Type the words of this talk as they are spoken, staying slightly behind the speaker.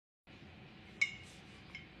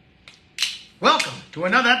Welcome to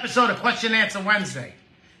another episode of Question and Answer Wednesday.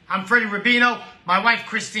 I'm Freddie Rubino, my wife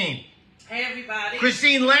Christine. Hey everybody.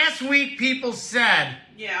 Christine, last week people said,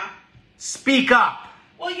 Yeah. speak up.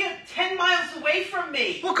 Well, you're 10 miles away from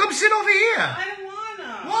me. Well, come sit over here. I don't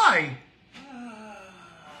wanna. Why?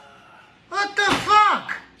 What the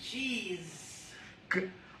fuck? Jeez.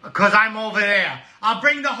 Because I'm over there. I'll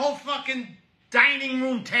bring the whole fucking dining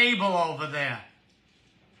room table over there.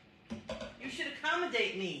 You should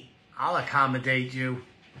accommodate me. I'll accommodate you.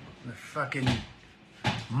 The fucking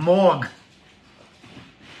morgue.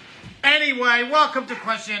 Anyway, welcome to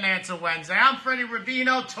Question and Answer Wednesday. I'm Freddie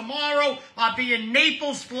Rubino. Tomorrow, I'll be in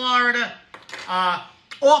Naples, Florida,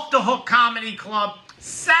 Off the Hook Comedy Club.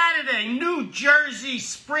 Saturday, New Jersey,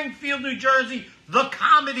 Springfield, New Jersey, The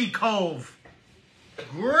Comedy Cove.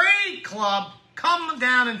 Great club. Come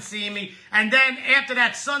down and see me. And then after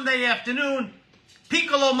that, Sunday afternoon,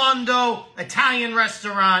 Piccolo Mondo, Italian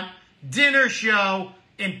restaurant, dinner show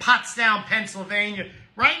in Pottstown, Pennsylvania.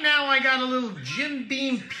 Right now, I got a little Jim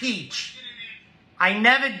Beam Peach. I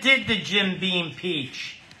never did the Jim Beam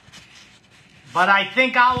Peach, but I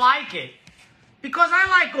think I'll like it because I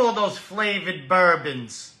like all those flavored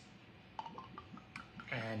bourbons.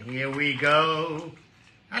 And here we go.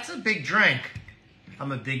 That's a big drink.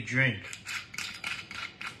 I'm a big drink.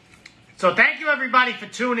 So thank you, everybody, for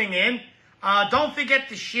tuning in. Don't forget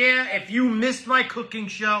to share. If you missed my cooking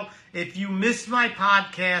show, if you missed my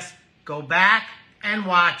podcast, go back and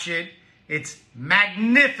watch it. It's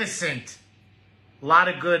magnificent. A lot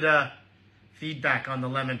of good feedback on the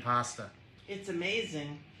lemon pasta. It's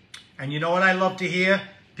amazing. And you know what I love to hear?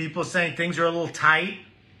 People saying things are a little tight.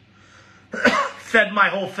 Fed my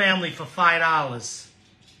whole family for $5.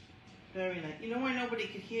 Very nice. You know why nobody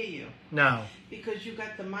could hear you? No. Because you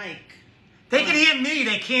got the mic. They can hear me.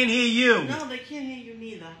 They can't hear you. No, they can't hear you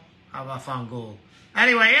neither. How about Fangool?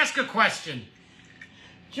 Anyway, ask a question.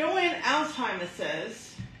 Joanne Alzheimer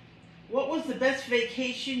says, what was the best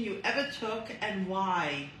vacation you ever took and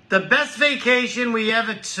why? The best vacation we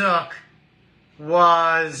ever took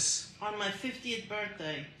was On my 50th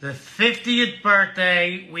birthday. the 50th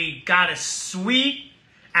birthday. We got a suite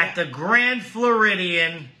at the Grand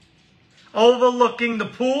Floridian overlooking the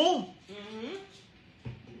pool.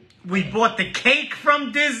 We bought the cake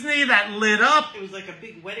from Disney that lit up. It was like a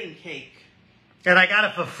big wedding cake. And I got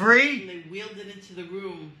it for free. And they wheeled it into the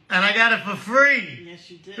room. And I got it for free. Yes,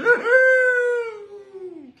 you did.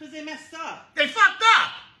 Woohoo! Because they messed up. They fucked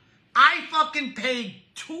up. I fucking paid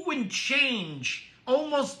 $2 and change,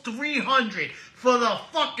 almost $300 for the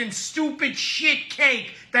fucking stupid shit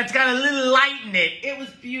cake that's got a little light in it. It was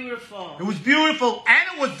beautiful. It was beautiful and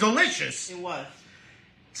it was delicious. It was.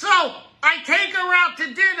 So I take her out to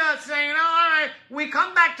dinner saying, all right, we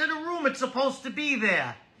come back to the room. It's supposed to be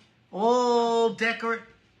there. All decorate.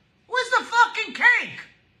 Where's the fucking cake?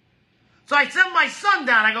 So I send my son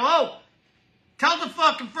down. I go, oh, tell the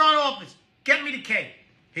fucking front office, get me the cake.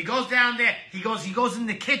 He goes down there. He goes in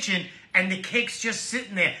the kitchen, and the cake's just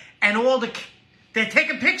sitting there. And they're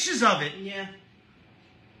taking pictures of it. Yeah.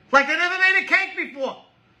 Like they never made a cake before.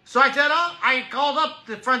 So I said, oh, I called up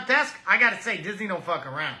the front desk. I got to say, Disney don't fuck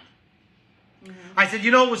around. I said,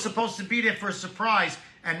 you know, it was supposed to be there for a surprise,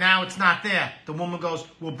 and now it's not there. The woman goes,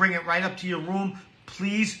 we'll bring it right up to your room.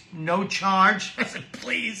 Please, no charge. I said,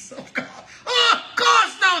 please. Oh, God. Oh, of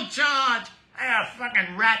course, no charge. I'll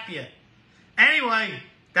fucking rap you. Anyway,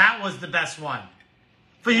 that was the best one.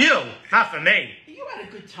 For you, not for me. You had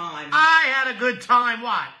a good time. I had a good time.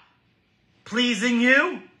 What? Pleasing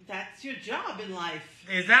you? That's your job in life.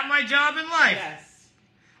 Is that my job in life? Yes.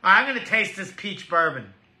 All right, I'm going to taste this peach bourbon.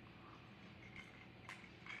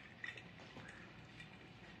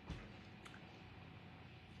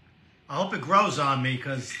 I hope it grows on me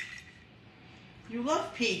because You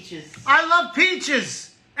love peaches. I love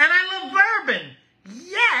peaches and I love bourbon.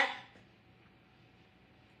 Yet,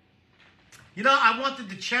 you know, I wanted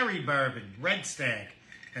the cherry bourbon, Red Stag,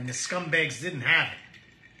 and the scumbags didn't have it.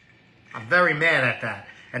 I'm very mad at that.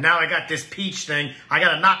 And now I got this peach thing. I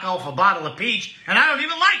got to knock off a bottle of peach, and I don't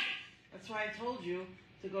even like it. That's why I told you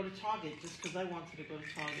to go to Target, just because I wanted to go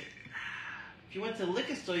to Target. If you went to the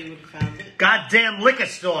liquor store, you would have found it. Goddamn liquor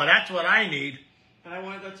store. That's what I need. But I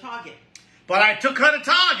want to go to Target. But I took her to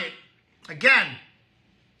Target. Again.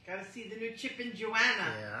 Got to see the new Chip and Joanna.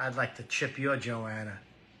 Yeah, I'd like to chip your Joanna.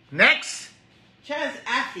 Next. Chaz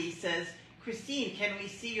Affey says, Christine, can we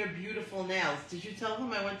see your beautiful nails? Did you tell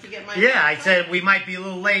him I went to get my nails? Yeah, I said we might be a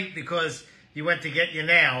little late because you went to get your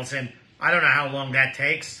nails, and I don't know how long that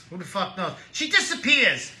takes. Who the fuck knows? She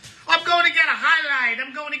disappears. I'm going to get a highlight.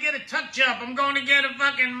 I'm going to get a touch-up. I'm going to get a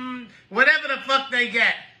fucking whatever the fuck they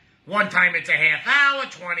get. One time it's a half hour,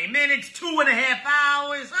 20 minutes, 2.5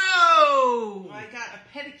 hours. Oh! Well, I got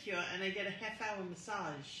a pedicure and I get a half-hour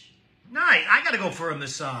massage. Nice. I got to go for a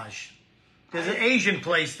massage. There's an Asian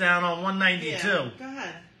place down on 192. Yeah, go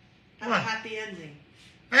ahead. Have What? a happy ending.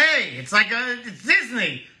 Hey, it's like it's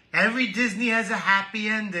Disney. Every Disney has a happy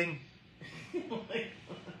ending.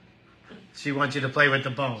 She wants you to play with the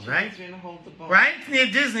bone, right? She's going to hold the bone. Right? Near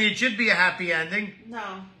Disney, it should be a happy ending.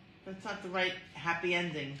 No, that's not the right happy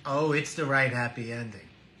ending. Oh, it's the right happy ending.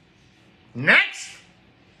 Next!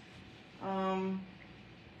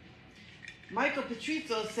 Michael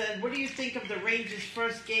Patrizio said, what do you think of the Rangers'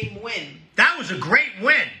 first game win? That was a great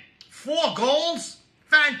win. 4 goals.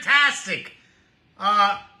 Fantastic.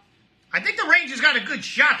 I think the Rangers got a good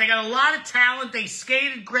shot. They got a lot of talent. They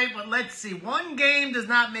skated great, but let's see. One game does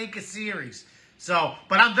not make a series. So,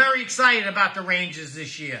 but I'm very excited about the Rangers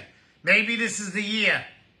this year. Maybe this is the year.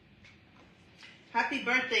 Happy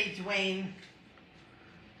birthday, Dwayne.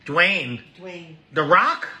 Dwayne. The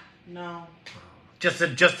Rock? No. Just a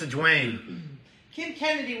Dwayne. Kim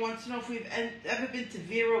Kennedy wants to know if we've ever been to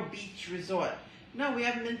Vero Beach Resort. No, we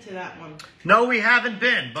haven't been to that one. No, we haven't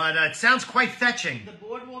been, but it sounds quite fetching. The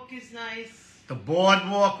boardwalk is nice. The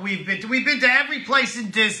boardwalk we've been to. We've been to every place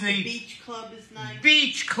in Disney. The beach club is nice.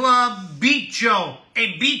 Beach club, beacho,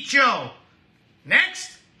 a beacho.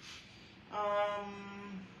 Next.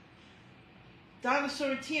 Donna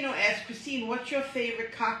Sorrentino asked Christine, what's your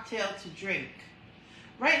favorite cocktail to drink?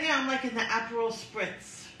 Right now, I'm liking the Aperol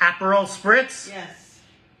Spritz. Aperol Spritz? Yes.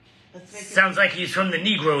 Let's make Sounds like he's from the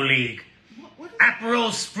Negro League. What is Aperol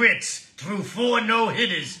Spritz threw 4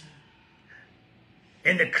 no-hitters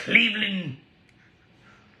in the Cleveland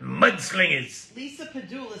Mudslingers. Lisa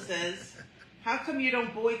Padula says, how come you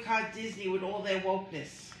don't boycott Disney with all their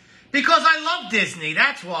wokeness? Because I love Disney,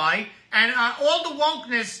 that's why. And all the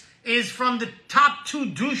wokeness is from the top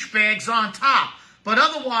 2 douchebags on top. But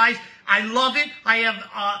otherwise, I love it.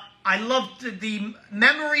 I love the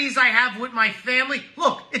memories I have with my family.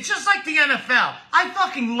 Look, it's just like the NFL. I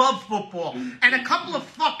fucking love football. And a couple of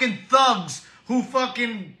fucking thugs who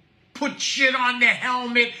fucking put shit on their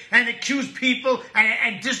helmet and accuse people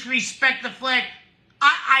and disrespect the flag.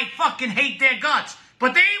 I fucking hate their guts.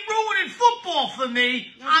 But they ain't ruining football for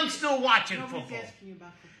me. I'm still watching football. Asking you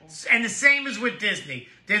about football. And the same is with Disney.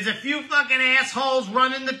 There's a few fucking assholes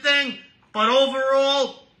running the thing, but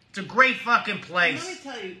overall, it's a great fucking place. Let me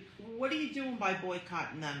tell you, what are you doing by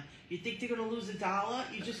boycotting them? You think they're going to lose $1?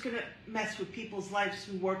 You're just going to mess with people's lives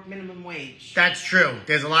who work minimum wage. That's true.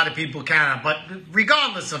 There's a lot of people count, but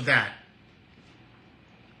regardless of that.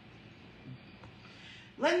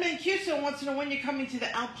 Len Mancuso wants to know when you're coming to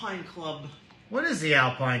the Alpine Club. What is the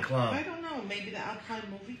Alpine Club? I don't know. Maybe the Alpine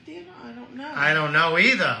Movie Theater? I don't know. I don't know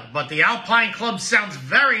either, but the Alpine Club sounds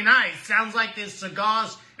very nice. Sounds like there's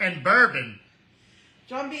cigars and bourbon.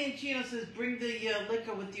 John Bianchino says, bring the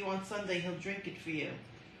liquor with you on Sunday. He'll drink it for you.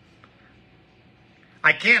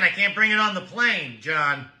 I can't bring it on the plane,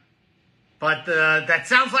 John. But that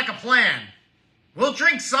sounds like a plan. We'll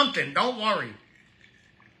drink something, don't worry.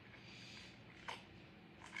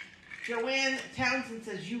 Joanne Townsend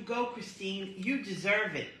says, you go, Christine. You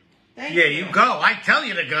deserve it. Thank Yeah, you. you go. I tell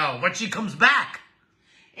you to go, but she comes back.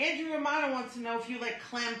 Andrew Romano wants to know if you like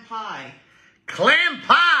clam pie. Clam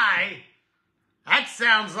pie? That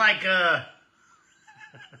sounds like a...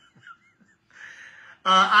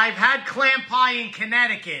 I've had clam pie in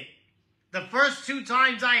Connecticut. The first 2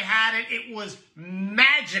 times I had it, it was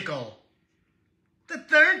magical. The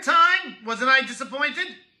 3rd time, wasn't I disappointed?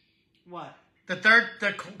 What?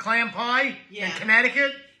 The clam pie Yeah. in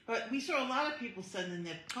Connecticut? But we saw a lot of people sending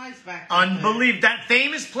their pies back. Unbelievable. That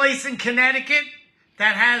famous place in Connecticut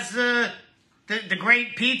that has the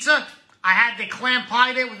great pizza. I had the clam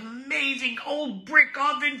pie there. It was amazing. Old brick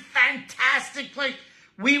oven. Fantastic place.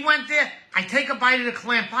 We went there. I take a bite of the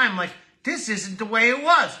clam pie. I'm like, this isn't the way it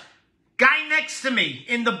was. Guy next to me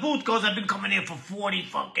in the booth goes, I've been coming here for 40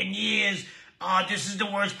 fucking years. Oh, this is the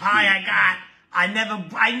worst pie I got. I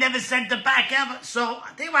never sent it back ever. So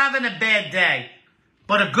they were having a bad day.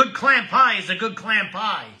 But a good clam pie is a good clam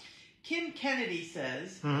pie. Kim Kennedy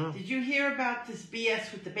says, did you hear about this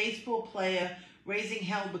BS with the baseball player raising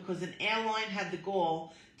hell because an airline had the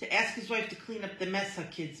gall to ask his wife to clean up the mess her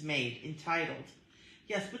kids made, entitled?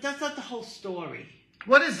 Yes, but that's not the whole story.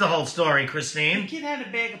 What is the whole story, The Christine? kid had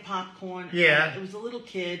a bag of popcorn. Yeah. And it was a little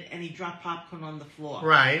kid, and he dropped popcorn on the floor.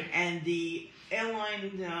 Right. And the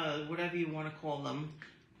airline, whatever you want to call them.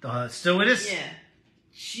 The stewardess? Yeah.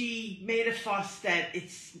 She made a fuss that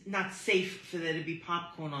it's not safe for there to be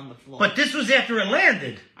popcorn on the floor. But this was after it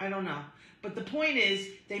landed. I don't know. But the point is,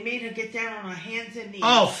 they made her get down on her hands and knees.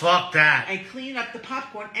 Oh, fuck that. And clean up the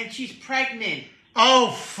popcorn, and she's pregnant.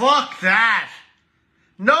 Oh, fuck that.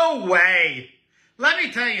 No way. Let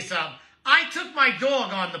me tell you something. I took my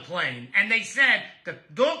dog on the plane, and they said the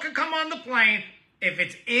dog could come on the plane if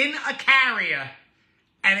it's in a carrier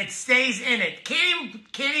and it stays in it.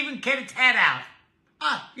 Can't even get its head out.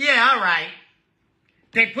 Yeah, all right.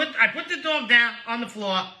 I put the dog down on the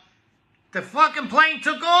floor. The fucking plane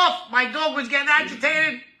took off. My dog was getting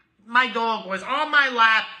agitated. My dog was on my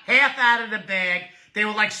lap, half out of the bag. They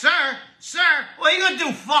were like, sir, what are you going to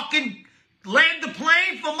do? Fucking land the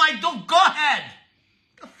plane for my dog? Go ahead.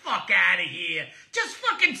 Get the fuck out of here. Just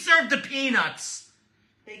fucking serve the peanuts.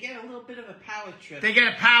 They get a little bit of a power trip. They get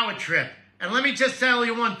a power trip. And let me just tell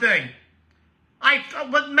you one thing.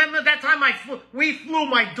 Remember that time we flew,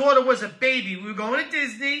 my daughter was a baby. We were going to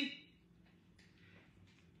Disney.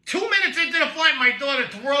 2 minutes into the flight, my daughter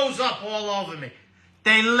throws up all over me.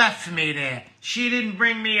 They left me there. She didn't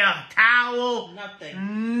bring me a towel.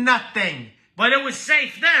 Nothing. But it was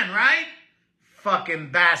safe then, right?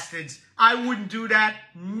 Fucking bastards. I wouldn't do that.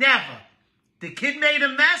 Never. The kid made a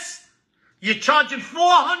mess. You're charging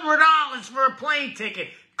 $400 for a plane ticket.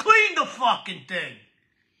 Clean the fucking thing.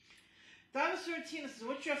 Donna Sorrentino says,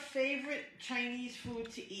 what's your favorite Chinese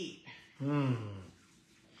food to eat?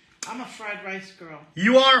 I'm a fried rice girl.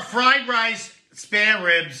 You are a fried rice, spare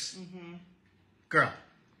ribs girl.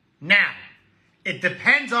 Now, it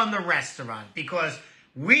depends on the restaurant because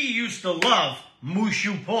we used to love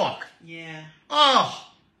Mushu pork. Yeah. Oh,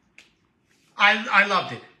 I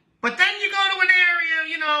loved it. But then you go to an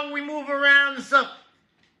area, we move around and stuff.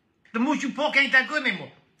 The Mushu pork ain't that good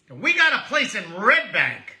anymore. We got a place in Red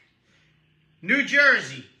Bank, New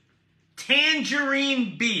Jersey.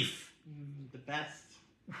 Tangerine beef. The best.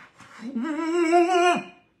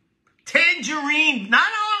 Tangerine,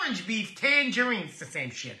 not orange beef, tangerine. It's the same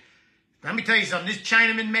shit. Let me tell you something. This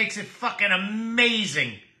Chinaman makes it fucking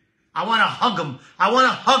amazing. I want to hug him. I want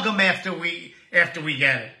to hug him after we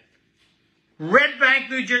get it. Red Bank,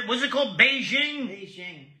 New Jersey. What's it called? Beijing?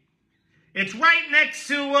 Beijing. It's right next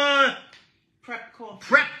to Prep Coffee.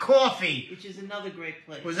 Prep Coffee. Which is another great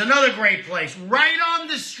place. It was another great place. Right on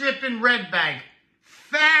the strip in Red Bank.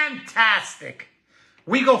 Fantastic.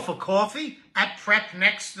 We go for coffee at Prep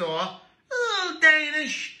next door. Oh,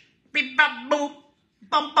 Danish. Beep, bop, boop.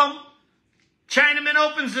 Bum, bum. Chinaman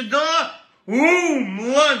opens the door. Boom,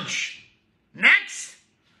 lunch. Next.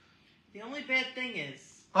 The only bad thing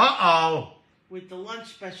is... Uh-oh. With the lunch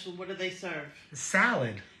special, what do they serve?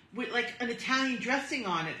 Salad. With like an Italian dressing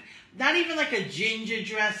on it. Not even like a ginger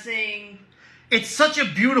dressing. It's such a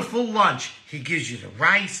beautiful lunch. He gives you the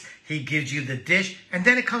rice, he gives you the dish, and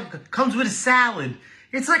then it comes with a salad.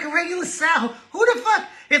 It's like a regular salad. Who the fuck?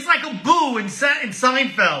 It's like a Boo in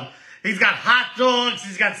Seinfeld. He's got hot dogs,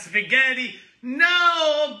 he's got spaghetti.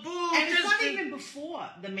 No, Boo. And it's not even before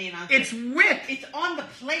the main entree. It's whipped. It's on the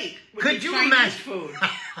plate with Could the you Chinese imagine? food.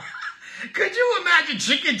 Could you imagine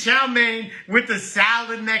chicken chow mein with the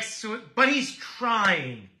salad next to it? But he's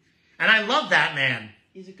trying. And I love that man.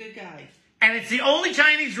 He's a good guy. And it's the only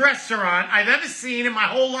Chinese restaurant I've ever seen in my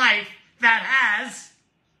whole life that has...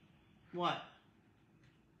 What?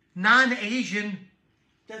 Non-Asian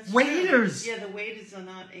That's waiters. True. Yeah, the waiters are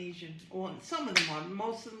not Asian. Or some of them are.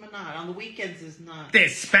 Most of them are not. On the weekends, it's not. They're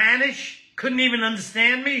Spanish. Couldn't even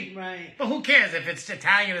understand me. Right. But who cares if it's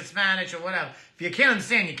Italian or Spanish or whatever. If you can't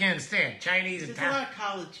understand, you can't understand. Chinese, There's Italian. a lot of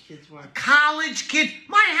college kids work. College kid.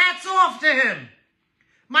 My hat's off to him.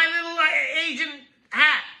 My little Asian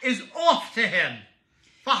hat is off to him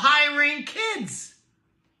for hiring kids.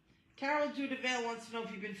 Carol Dudeville wants to know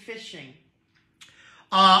if you've been fishing.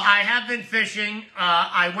 I have been fishing.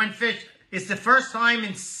 I went fish. It's the first time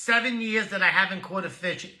in 7 years that I haven't caught a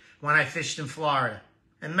fish when I fished in Florida.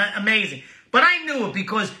 Amazing. But I knew it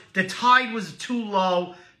because the tide was too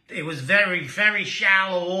low. It was very, very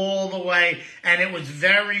shallow all the way. And it was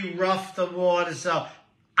very rough, the water. So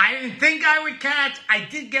I didn't think I would catch. I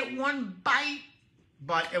did get one bite.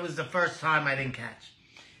 But it was the first time I didn't catch.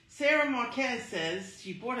 Sarah Marquez says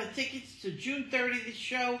she bought her tickets to June 30th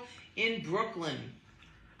show in Brooklyn.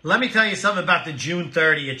 Let me tell you something about the June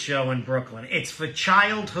 30th show in Brooklyn. It's for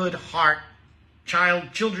Children's Heart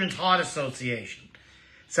Association.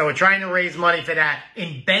 So we're trying to raise money for that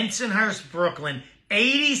in Bensonhurst, Brooklyn,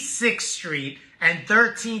 86th Street and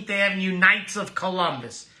 13th Avenue, Knights of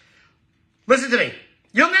Columbus. Listen to me.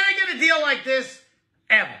 You'll never get a deal like this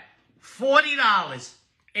ever. $40.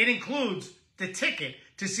 It includes the ticket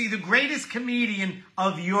to see the greatest comedian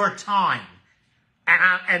of your time.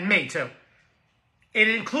 And me, too. It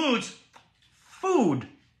includes food.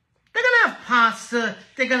 They're going to have pasta.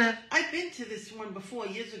 They're going to... I've been to this one before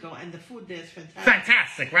years ago, and the food there is fantastic.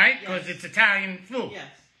 Fantastic, right? Because Yes. it's Italian food. Yes.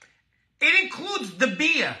 It includes the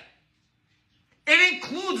beer. It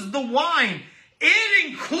includes the wine. It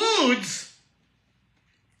includes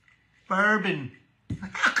bourbon.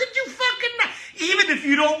 How could you fucking not? Even if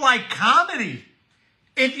you don't like comedy,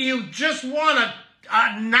 if you just want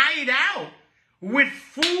a night out with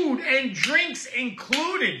food and drinks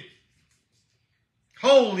included,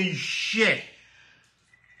 holy shit.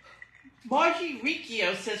 Margie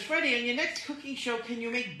Riccio says, Freddie, on your next cooking show, can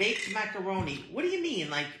you make baked macaroni? What do you mean?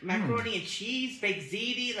 Like macaroni and cheese, baked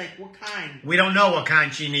ziti? Like what kind? We don't know what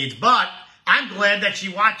kind she needs, but I'm glad that she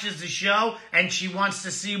watches the show and she wants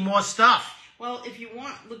to see more stuff. Well, if you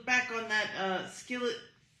want, look back on that skillet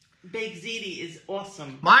baked ziti is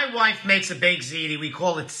awesome. My wife makes a baked ziti. We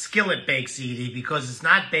call it skillet baked ziti because it's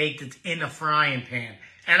not baked, it's in a frying pan.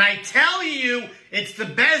 And I tell you, it's the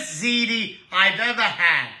best ziti I've ever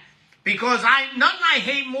had. Because nothing I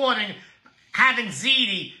hate more than having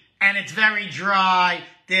ziti and it's very dry.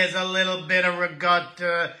 There's a little bit of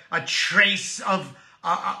ricotta, a trace of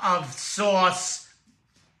sauce.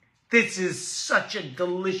 This is such a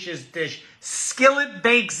delicious dish. Skillet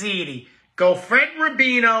baked ziti. Go Fred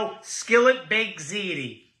Rubino, skillet baked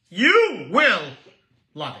ziti. You will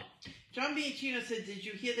love it. John Bianchino said, did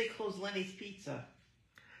you hear they closed Lenny's Pizza?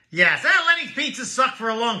 Yes, Lenny's Pizza sucked for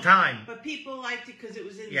a long time. But people liked it because it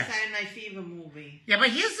was in the Yes. Saturday Night Fever movie. Yeah, but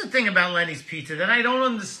here's the thing about Lenny's Pizza that I don't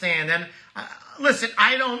understand. And listen,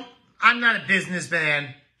 I'm not a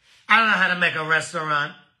businessman. I don't know how to make a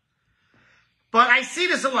restaurant. But I see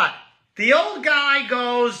this a lot. The old guy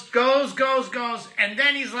goes, and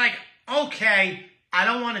then he's like, okay, I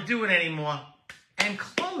don't want to do it anymore, and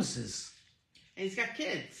closes. And he's got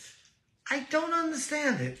kids. I don't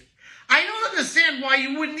understand it. I don't understand why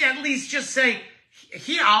you wouldn't at least just say,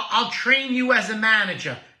 here, I'll train you as a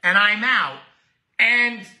manager, and I'm out.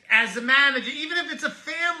 And as a manager, even if it's a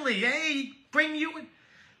family, hey, bring you in.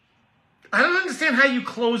 I don't understand how you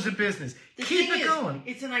close a business. Keep it going.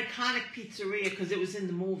 It's an iconic pizzeria because it was in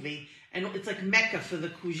the movie, and it's like Mecca for the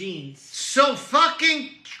cuisines. So fucking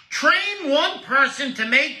train one person to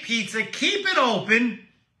make pizza, keep it open.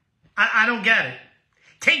 I don't get it.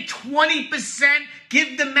 Take 20%,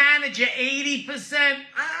 give the manager 80%.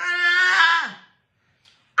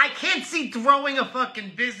 I can't see throwing a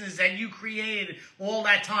fucking business that you created all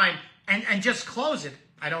that time and just close it.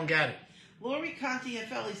 I don't get it. Lori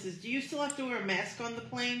Contiafelli says, do you still have to wear a mask on the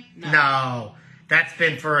plane? No. That's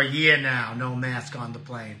been for a year now. No mask on the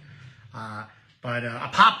plane. But a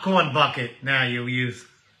popcorn bucket now you use.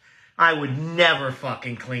 I would never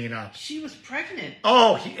fucking clean up. She was pregnant.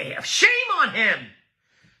 Oh, shame on him.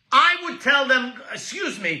 I would tell them,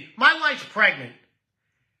 excuse me, my wife's pregnant.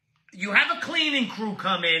 You have a cleaning crew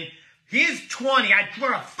come in. Here's 20. I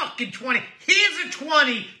throw a fucking 20. Here's a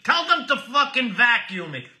 20. Tell them to fucking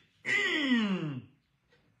vacuum it.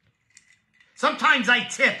 Sometimes I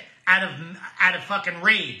tip out of fucking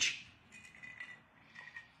rage.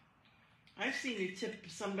 I've seen you tip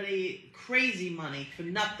somebody crazy money for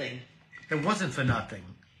nothing. It wasn't for nothing.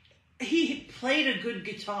 He played a good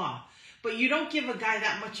guitar, but you don't give a guy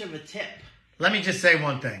that much of a tip. Let me just say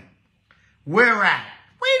one thing. We're out.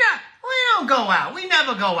 We don't go out. We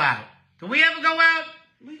never go out. Do we ever go out?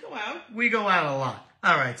 We go out. We go out a lot.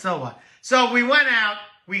 All right, so what? So we went out.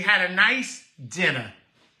 We had a nice dinner.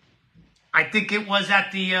 I think it was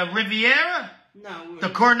at the Riviera? No. The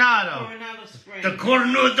Coronado. Coronado Springs. The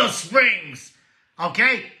Coronado Springs.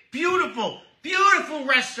 Okay? Beautiful, beautiful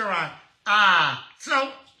restaurant.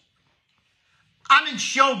 So I'm in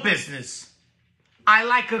show business. I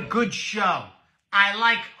like a good show. I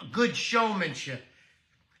like good showmanship.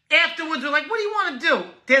 Afterwards, we're like, what do you want to do?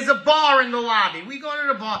 There's a bar in the lobby. We go to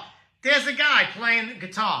the bar. There's a guy playing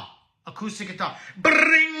guitar, acoustic guitar.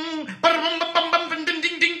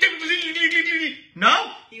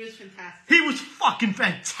 No? He was fantastic. He was fucking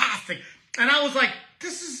fantastic. And I was like,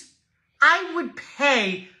 I would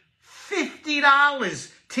pay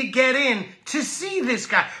 $50 to get in to see this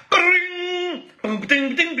guy.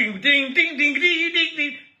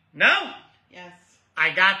 No? Yes. I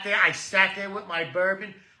got there, I sat there with my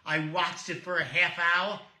bourbon, I watched it for a half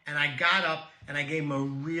hour, and I got up and I gave him a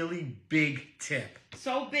really big tip.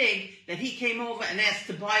 So big that he came over and asked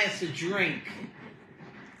to buy us a drink,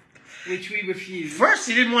 which we refused. First,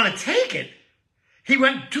 he didn't want to take it. He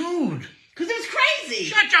went, dude. Because it was crazy.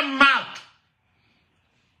 Shut your mouth.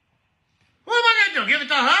 What am I going to do? Give it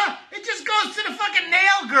to her? It just goes to the fucking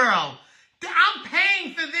nail girl. I'm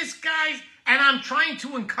paying for this guy's, and I'm trying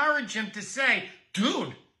to encourage him to say,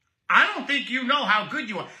 dude, I don't think you know how good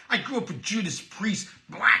you are. I grew up with Judas Priest,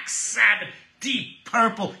 Black Sabbath, Deep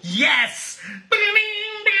Purple. Yes!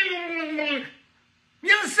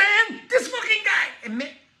 You understand? This fucking guy.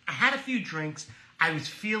 I had a few drinks. I was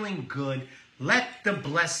feeling good. Let the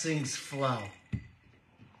blessings flow.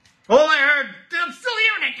 All I heard, I'm still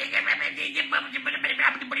hearing it.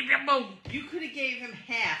 You could have gave him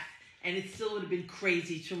half, and it still would have been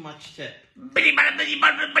crazy too much tip.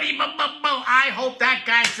 I hope that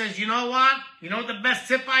guy says, you know what? You know the best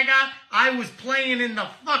tip I got? I was playing in the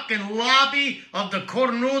fucking lobby of the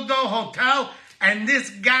Cornudo Hotel, and this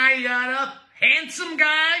guy got up. Handsome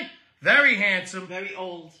guy. Very handsome. Very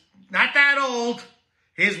old. Not that old.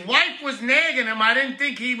 His wife was nagging him. I didn't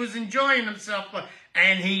think he was enjoying himself,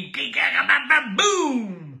 and he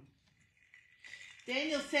boom.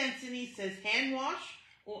 Daniel Sansoni says hand wash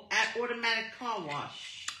or automatic car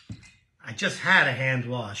wash? I just had a hand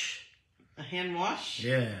wash. A hand wash?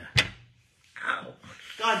 Yeah. Ow.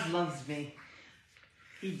 God loves me.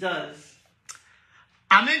 He does.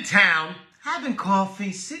 I'm in town, having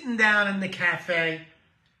coffee, sitting down in the cafe,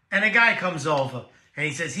 and a guy comes over. And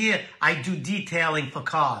he says, here, I do detailing for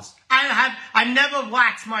cars. I never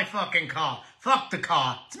wax my fucking car. Fuck the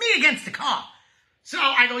car. It's me against the car. So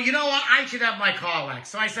I go, you know what? I should have my car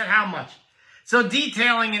waxed. So I said, how much? So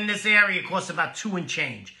detailing in this area costs about $2 and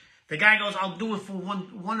change. The guy goes, I'll do it for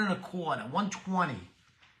one and a quarter, $120.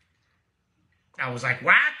 I was like,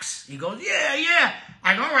 wax? He goes, yeah.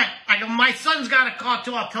 I go, all right. I go, my son's got a car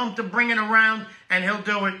too. I'll tell him to bring it around and he'll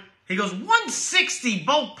do it. He goes, $160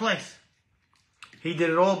 both places. He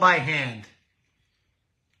did it all by hand.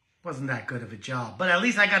 Wasn't that good of a job. But at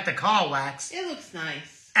least I got the car waxed. It looks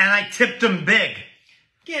nice. And I tipped him big.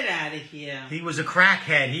 Get out of here. He was a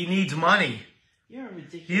crackhead. He needs money. You're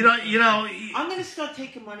ridiculous. You know. I'm going to start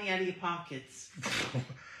taking money out of your pockets.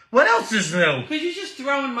 What else is new? Because you're just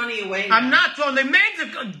throwing money away now. I'm not throwing. The man's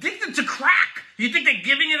addicted to crack. You think they're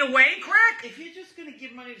giving it away, crack? If you're just going to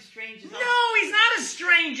give money to strangers... No, he's not a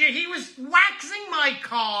stranger. He was waxing my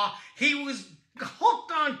car. He was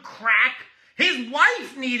hooked on crack. His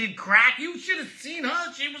wife needed crack. You should have seen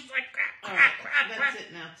her. She was like, crack. That's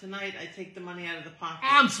it now. Tonight, I take the money out of the pocket.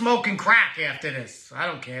 I'm smoking crack after this. I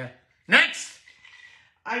don't care. Next.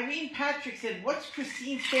 Irene Patrick said, what's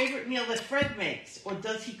Christine's favorite meal that Fred makes? Or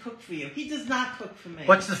does he cook for you? He does not cook for me.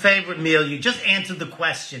 What's the favorite meal? You just answered the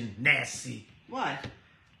question. Nasty. What?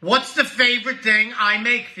 What's the favorite thing I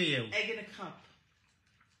make for you? Egg in a cup.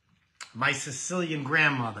 My Sicilian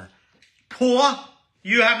grandmother. Poor?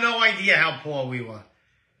 You have no idea how poor we were.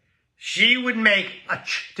 She would make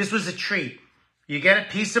this was a treat. You get a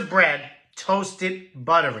piece of bread, toast it,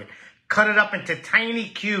 butter it. Cut it up into tiny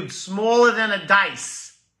cubes, smaller than a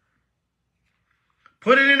dice.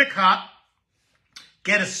 Put it in a cup.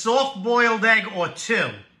 Get a soft-boiled egg or two.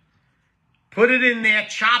 Put it in there,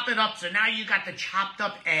 chop it up. So now you got the chopped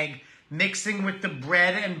up egg mixing with the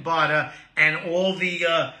bread and butter and all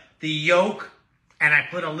the yolk. And I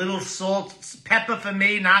put a little salt, pepper for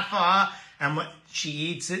me, not for her. And when she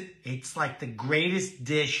eats it, it's like the greatest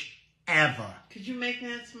dish ever. Could you make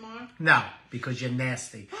that tomorrow? No, because you're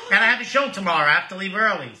nasty. And I have a show tomorrow. I have to leave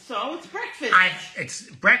early. So it's breakfast. It's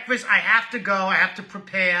breakfast. I have to go. I have to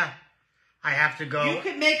prepare. I have to go. You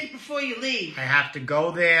could make it before you leave. I have to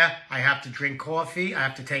go there. I have to drink coffee. I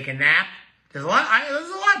have to take a nap. There's a lot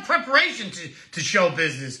of preparation to show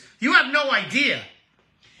business. You have no idea.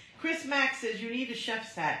 Chris Mack says you need a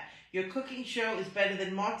chef's hat. Your cooking show is better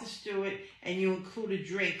than Martha Stewart, and you include a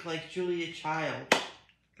drink like Julia Child.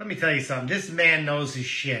 Let me tell you something. This man knows his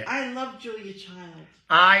shit. I love Julia Child.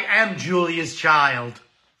 I am Julia's child.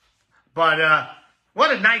 But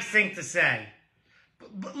what a nice thing to say.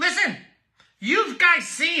 But listen, you guys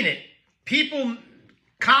seen it. People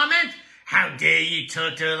comment, how dare you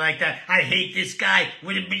talk to her like that? I hate this guy.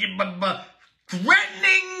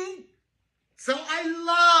 Threatening. So I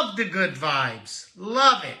love the good vibes.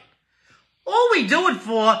 Love it. All we do it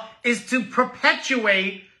for is to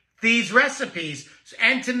perpetuate these recipes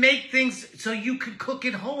and to make things so you can cook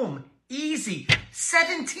at home. Easy.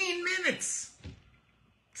 17 minutes.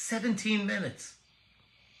 17 minutes.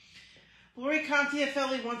 Lori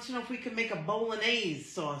Contiafelli wants to know if we can make a bolognese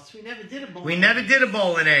sauce. We never did a bolognese. We never did a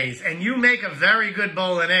bolognese, and you make a very good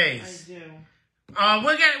bolognese. I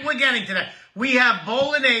do. We're getting to that. We have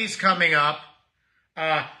bolognese coming up.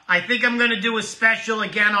 I think I'm going to do a special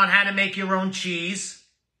again on how to make your own cheese.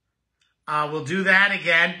 We'll do that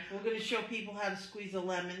again. We're going to show people how to squeeze a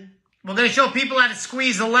lemon. We're going to show people how to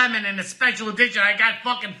squeeze a lemon in a special edition. I got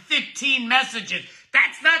fucking 15 messages.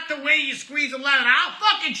 That's not the way you squeeze a lemon. I'll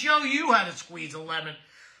fucking show you how to squeeze a lemon.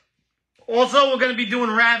 Also, we're going to be doing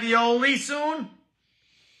ravioli soon.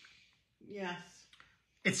 Yes.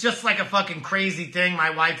 It's just like a fucking crazy thing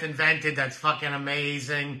my wife invented that's fucking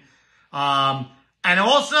amazing. And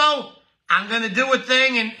also, I'm going to do a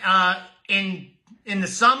thing in the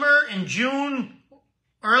summer, in June,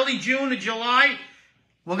 early June or July.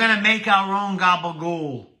 We're going to make our own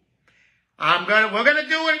gabagool. We're going to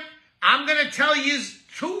do it. I'm going to tell you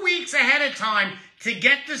 2 weeks ahead of time to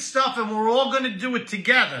get this stuff, and we're all going to do it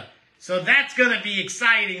together. So that's going to be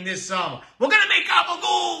exciting this summer. We're going to make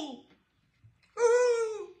gabagool.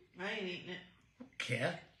 Ooh. I ain't eating it. I don't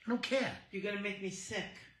care. I don't care. You're going to make me sick.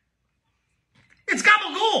 It's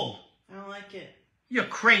gabagool. I don't like it. You're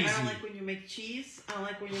crazy. I don't like when you make cheese. I don't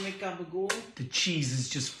like when you make gabagool. The cheese is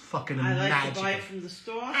just fucking I like magical. to buy it from the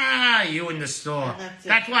store. Ah, you in the store.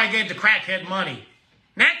 That's why I gave the crackhead money.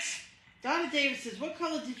 Next. Donna Davis says, what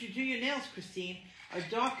color did you do your nails, Christine? A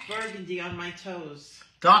dark burgundy on my toes.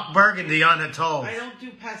 Dark burgundy on the toes. I don't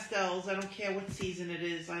do pastels. I don't care what season it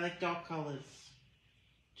is. I like dark colors.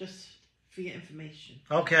 Just for your information.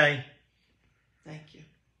 Okay. Thank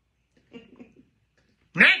you.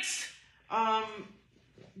 Next.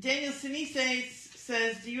 Daniel Sinise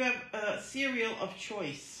says, do you have a cereal of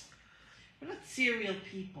choice? We're not cereal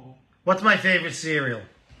people. What's my favorite cereal?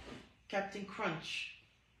 Captain Crunch.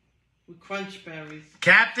 With crunch berries.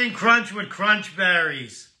 Captain Crunch with crunch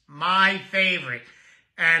berries. My favorite.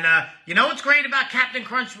 And you know what's great about Captain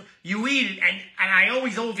Crunch? You eat it, and I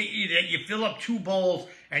always overeat it. You fill up 2 bowls,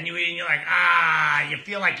 and you eat it, and you're like, you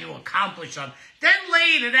feel like you accomplished something. Then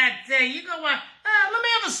later that day, you go, let me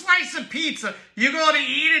have a slice of pizza. You go to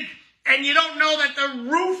eat it, and you don't know that the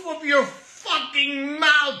roof of your fucking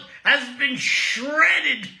mouth has been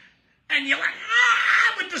shredded. And you're like,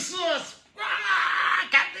 with the sauce.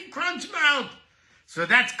 Captain Crunch mouth. So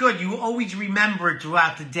that's good. You always remember it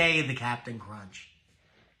throughout the day of the Captain Crunch.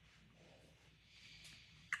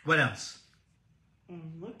 What else?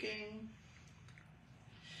 I'm looking.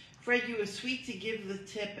 Fred, you were sweet to give the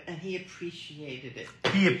tip, and he appreciated it.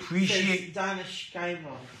 He appreciated. Donna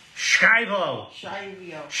Schiavo. Schiavo.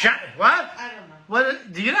 What? I don't know.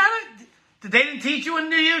 What? Do you know how to? They didn't teach you in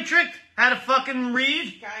New Utrecht how to fucking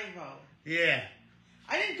read? Schiavo. Yeah.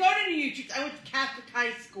 I didn't go to New Utrecht. I went to Catholic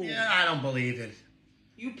high school. Yeah, I don't believe it.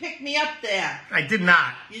 You picked me up there. I did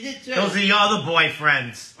not. You did too. Those are your other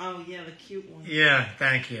boyfriends. Oh, yeah, the cute ones. Yeah,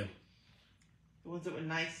 thank you. The ones that were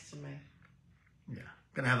nice to me. Yeah,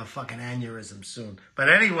 gonna have a fucking aneurysm soon. But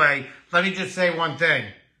anyway, let me just say one thing.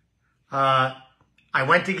 I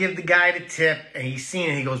went to give the guy the tip, and he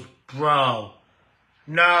seen it. He goes, bro,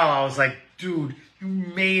 no. I was like, dude, you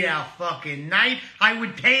made our fucking night. I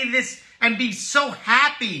would pay this and be so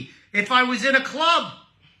happy if I was in a club.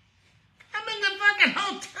 I'm in the fucking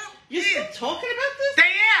hotel. You're still talking about this?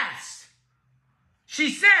 They asked. She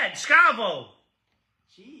said, Scavo.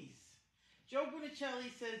 Jeez. Joe Bunicelli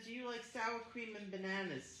says, do you like sour cream and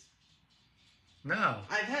bananas? No.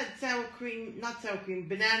 I've had not sour cream,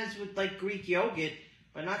 bananas with like Greek yogurt,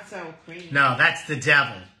 but not sour cream. No, that's the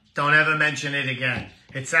devil. Don't ever mention it again.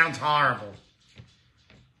 It sounds horrible.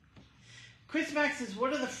 Chris Mack says,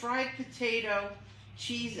 what are the fried potato,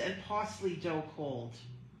 cheese, and parsley dough called?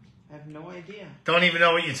 I have no idea. Don't even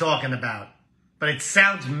know what you're talking about. But it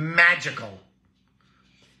sounds magical.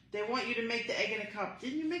 They want you to make the egg in a cup.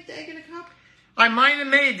 Didn't you make the egg in a cup? I might have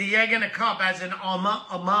made the egg in a cup as an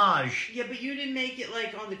homage. Yeah, but you didn't make it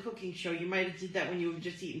like on the cooking show. You might have did that when you were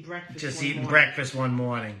just eating breakfast. Just eating breakfast one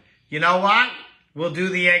morning. You know what? We'll do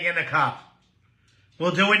the egg in a cup.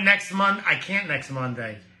 We'll do it next month. I can't next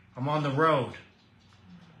Monday. I'm on the road.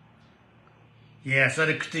 Yeah, so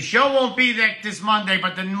the show won't be there this Monday,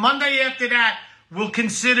 but the Monday after that, we'll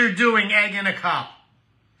consider doing egg in a cup.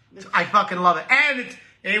 I fucking love it. And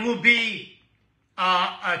it will be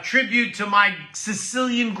a tribute to my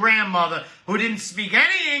Sicilian grandmother who didn't speak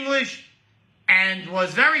any English and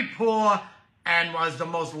was very poor and was the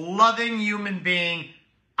most loving human being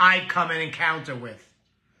I've come in encounter with.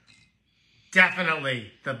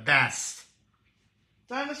 Definitely the best.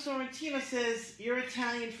 Donna Sorrentino says, you're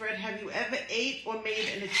Italian, Fred. Have you ever ate or made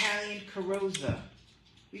an Italian carosa?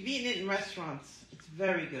 We've eaten it in restaurants. It's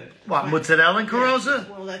very good. What, mozzarella and carosa?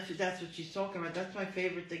 Yeah, well, that's what she's talking about. That's my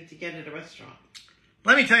favorite thing to get at a restaurant.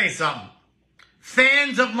 Let me tell you something.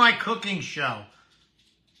 Fans of my cooking show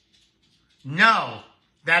know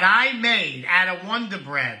that I made out of Wonder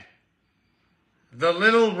Bread the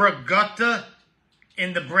little ricotta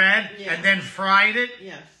in the bread and then fried it.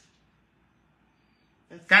 Yes.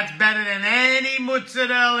 That's better than any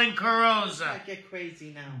mozzarella and carosa. I get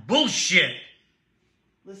crazy now. Bullshit.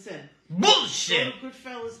 Listen. Bullshit. Go to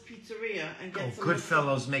Goodfellas Pizzeria and get some.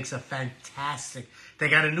 Goodfellas makes a fantastic. They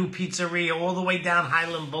got a new pizzeria all the way down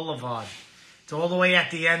Highland Boulevard. It's all the way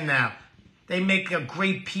at the end now. They make a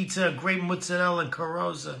great pizza, a great mozzarella and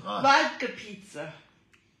carosa. Oh. Vodka pizza.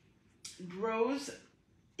 Rose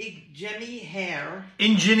Jemmy hair.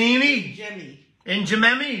 Injanini? Jemmy.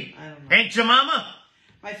 Injamemi? I don't know. Ain't your mama?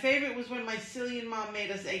 My favorite was when my Cillian mom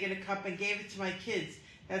made us egg in a cup and gave it to my kids.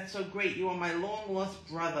 That's so great. You are my long-lost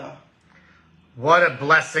brother. What a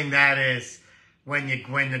blessing that is when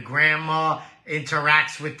the grandma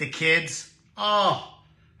interacts with the kids. Oh,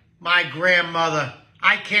 my grandmother.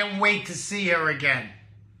 I can't wait to see her again.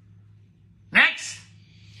 Next.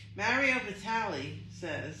 Mario Vitali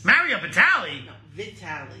says... Mario Vitali? No,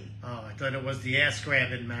 Vitali. Oh, I thought it was the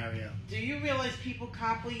ass-grabbing Mario. Do you realize people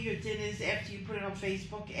copy your dinners after you put it on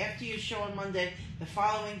Facebook? After your show on Monday, the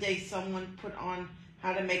following day someone put on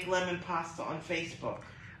how to make lemon pasta on Facebook.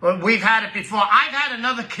 Well, we've had it before. I've had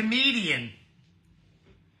another comedian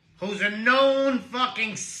who's a known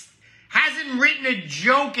fucking... hasn't written a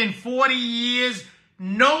joke in 40 years,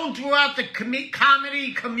 known throughout the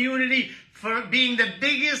comedy community for being the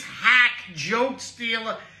biggest hack joke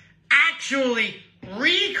stealer, actually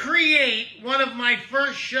recreate one of my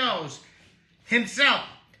first shows himself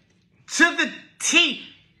to the T.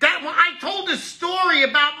 That when I told the story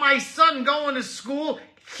about my son going to school,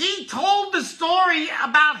 he told the story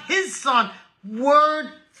about his son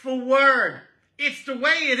word for word. It's the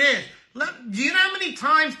way it is. Do you know how many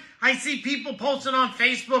times I see people posting on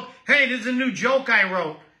Facebook, hey, there's a new joke I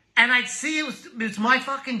wrote. And I'd see it's my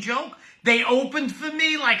fucking joke. They opened for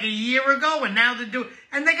me like a year ago, and now they're doing...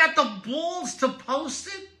 And they got the balls to post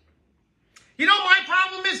it. You know what my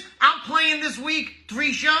problem is? I'm playing this week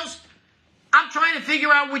 3 shows. I'm trying to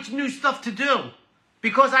figure out which new stuff to do.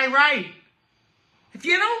 Because I write. If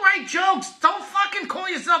you don't write jokes, don't fucking call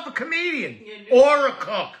yourself a comedian. Or a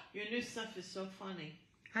cook. Your new stuff is so funny.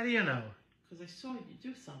 How do you know? Because I saw you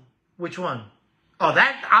do some. Which one? Oh,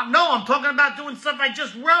 that... no, I'm talking about doing stuff I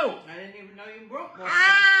just wrote. I didn't even know you wrote more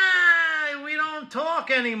stuff. We don't talk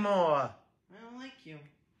anymore. I don't like you.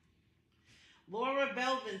 Laura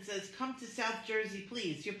Belvin says, come to South Jersey,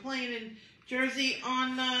 please. You're playing in Jersey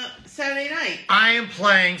on Saturday night. I am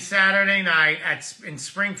playing Saturday night in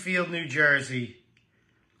Springfield, New Jersey.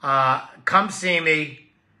 Come see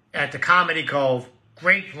me at the Comedy Cove.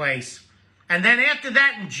 Great place. And then after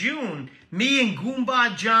that in June, me and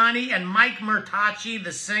Goomba Johnny and Mike Murtaci,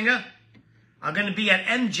 the singer, are going to be at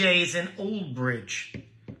MJ's in Old Bridge.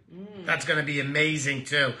 That's going to be amazing,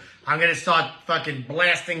 too. I'm going to start fucking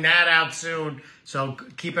blasting that out soon, so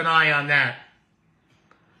keep an eye on that.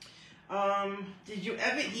 Did you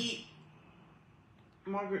ever eat...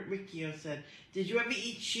 Margaret Riccio said, did you ever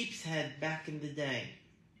eat sheep's head back in the day?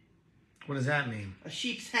 What does that mean? A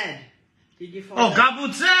sheep's head. Did you find Oh,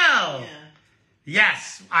 gabutzel! Yeah.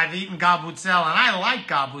 Yes, I've eaten gabutzel, and I like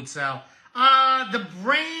gabutzel. The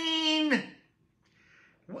brain...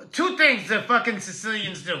 2 things the fucking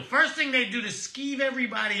Sicilians do. First thing they do to skeeve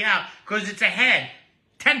everybody out, because it's a head.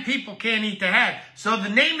 10 people can't eat the head. So the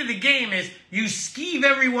name of the game is you skeeve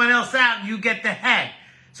everyone else out and you get the head.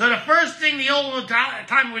 So the first thing the old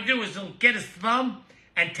time would do is he'll get his thumb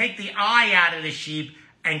and take the eye out of the sheep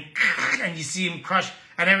and you see him crush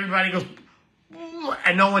and everybody goes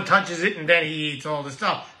and no one touches it and then he eats all the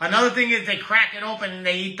stuff. Another thing is they crack it open and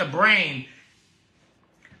they eat the brain.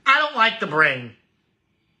 I don't like the brain.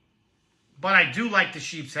 But I do like the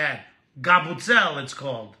sheep's head. Gabutzel, it's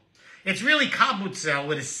called. It's really kabutzel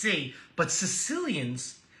with a C, but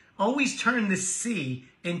Sicilians always turn the C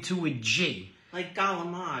into a G. Like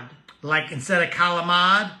galamad. Like instead of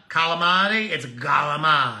calamari, it's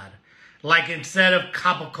galamad. Like instead of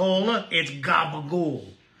capicola, it's gabagool.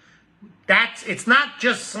 It's not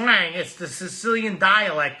just slang, it's the Sicilian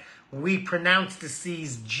dialect. We pronounce the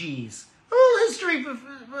C's G's. A little history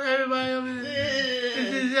for everybody over there.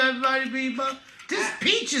 This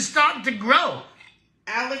peach is starting to grow.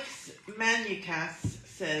 Alex Manukas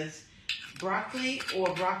says, broccoli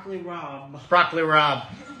or broccoli rabe? Broccoli rabe.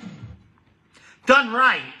 Done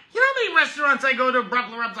right. You know how many restaurants I go to,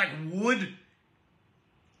 broccoli rabe's like wood?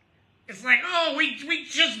 It's like, oh, we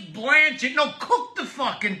just blanch it. No, cook the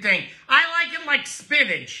fucking thing. I like it like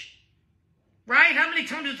spinach. Right? How many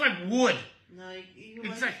times it's like wood? No, you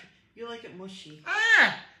like it mushy.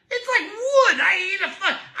 It's like wood.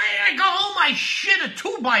 I go home, I shit a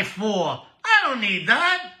 2x4. I don't need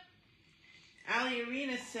that. Ali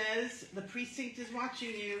Arena says, the precinct is watching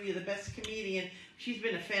you. You're the best comedian. She's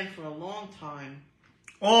been a fan for a long time.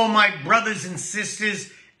 All my brothers and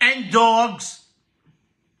sisters and dogs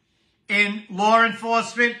in law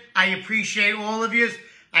enforcement, I appreciate all of you.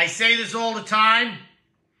 I say this all the time.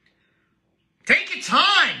 Take your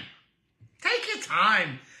time. Take your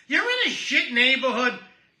time. You're in a shit neighborhood.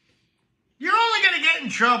 You're only going to get get in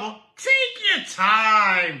trouble, take your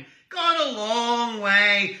time. Go the long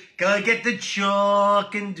way. Go get the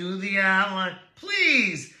chalk and do the outline.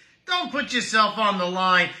 Please, don't put yourself on the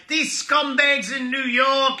line. These scumbags in New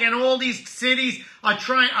York and all these cities are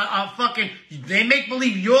they make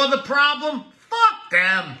believe you're the problem. Fuck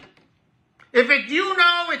them. If you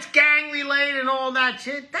know it's gang related and all that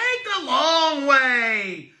shit, take the long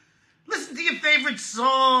way. Listen to your favorite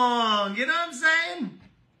song. You know what I'm saying?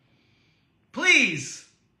 Please.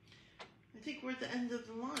 I think we're at the end of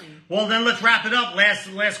the line. Well, then let's wrap it up.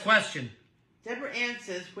 Last question. Deborah Ann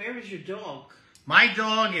says, where is your dog? My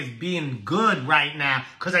dog is being good right now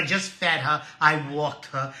because I just fed her. I walked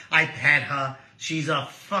her. I pet her. She's a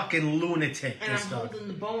fucking lunatic. And I'm holding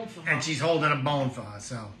the bone for her. And she's holding a bone for her,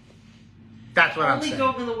 so that's what I'm saying. Only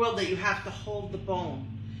dog in the world that you have to hold the bone.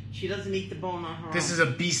 She doesn't eat the bone on her own. This is a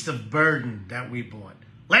beast of burden that we bought.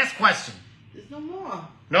 Last question. There's no more.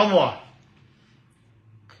 No more.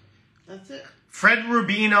 That's it.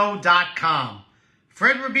 FredRubino.com.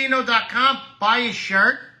 FredRubino.com. Buy a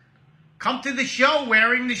shirt. Come to the show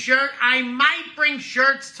wearing the shirt. I might bring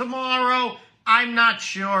shirts tomorrow. I'm not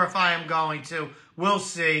sure if I am going to. We'll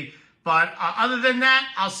see. But other than that,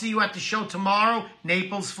 I'll see you at the show tomorrow,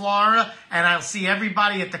 Naples, Florida. And I'll see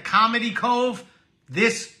everybody at the Comedy Cove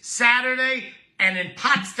this Saturday. And in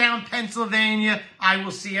Pottstown, Pennsylvania, I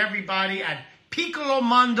will see everybody at Piccolo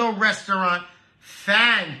Mondo Restaurant.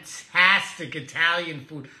 Fantastic Italian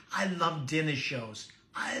food. I love dinner shows.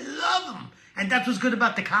 I love them. And that's what's good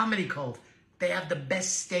about the Comedy Cove. They have the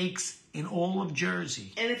best steaks in all of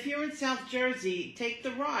Jersey. And if you're in South Jersey, take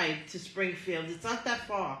the ride to Springfield. It's not that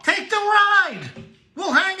far. Take the ride.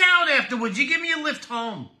 We'll hang out afterwards. You give me a lift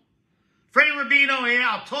home. Freddie Rubino here.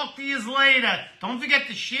 I'll talk to you later. Don't forget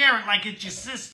to share it like it's your sister.